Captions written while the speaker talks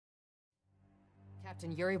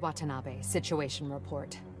Captain Yuri Watanabe, situation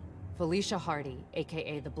report. Felicia Hardy,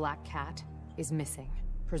 aka the Black Cat, is missing,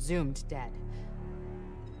 presumed dead.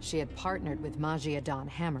 She had partnered with Magia Don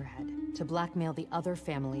Hammerhead to blackmail the other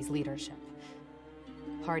family's leadership.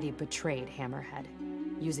 Hardy betrayed Hammerhead.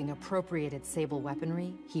 Using appropriated Sable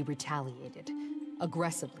weaponry, he retaliated,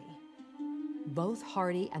 aggressively. Both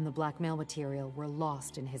Hardy and the blackmail material were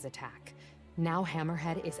lost in his attack. Now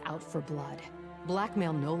Hammerhead is out for blood.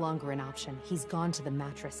 Blackmail no longer an option. He's gone to the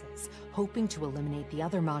mattresses, hoping to eliminate the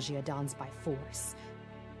other Magia Dons by force.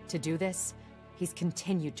 To do this, he's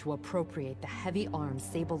continued to appropriate the heavy arms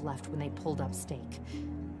Sable left when they pulled up stake.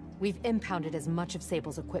 We've impounded as much of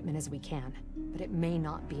Sable's equipment as we can, but it may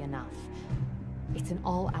not be enough. It's an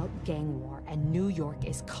all-out gang war, and New York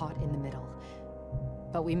is caught in the middle.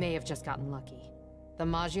 But we may have just gotten lucky. The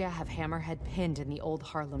Magia have Hammerhead pinned in the old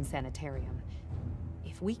Harlem sanitarium.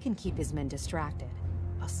 If we can keep his men distracted,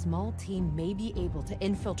 a small team may be able to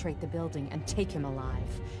infiltrate the building and take him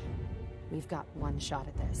alive. We've got one shot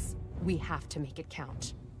at this. We have to make it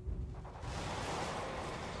count.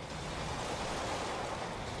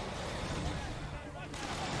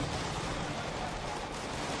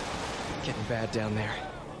 Getting bad down there.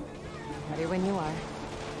 Ready when you are.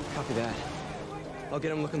 Copy that. I'll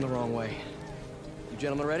get him looking the wrong way. You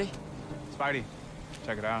gentlemen ready? Spidey,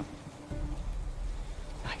 check it out.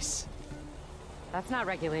 Nice. That's not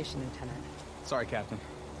regulation, Lieutenant. Sorry, Captain.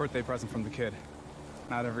 Birthday present from the kid.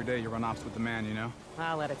 Not every day you run ops with the man, you know?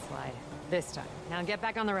 I'll let it slide. This time. Now get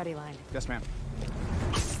back on the ready line. Yes, ma'am.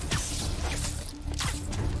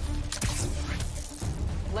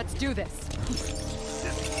 Let's do this.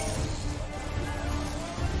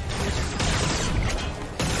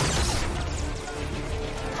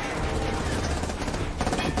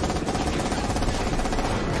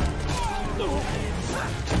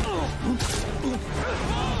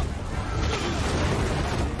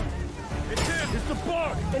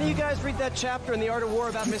 Any of you guys read that chapter in The Art of War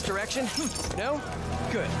about misdirection? No?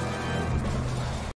 Good.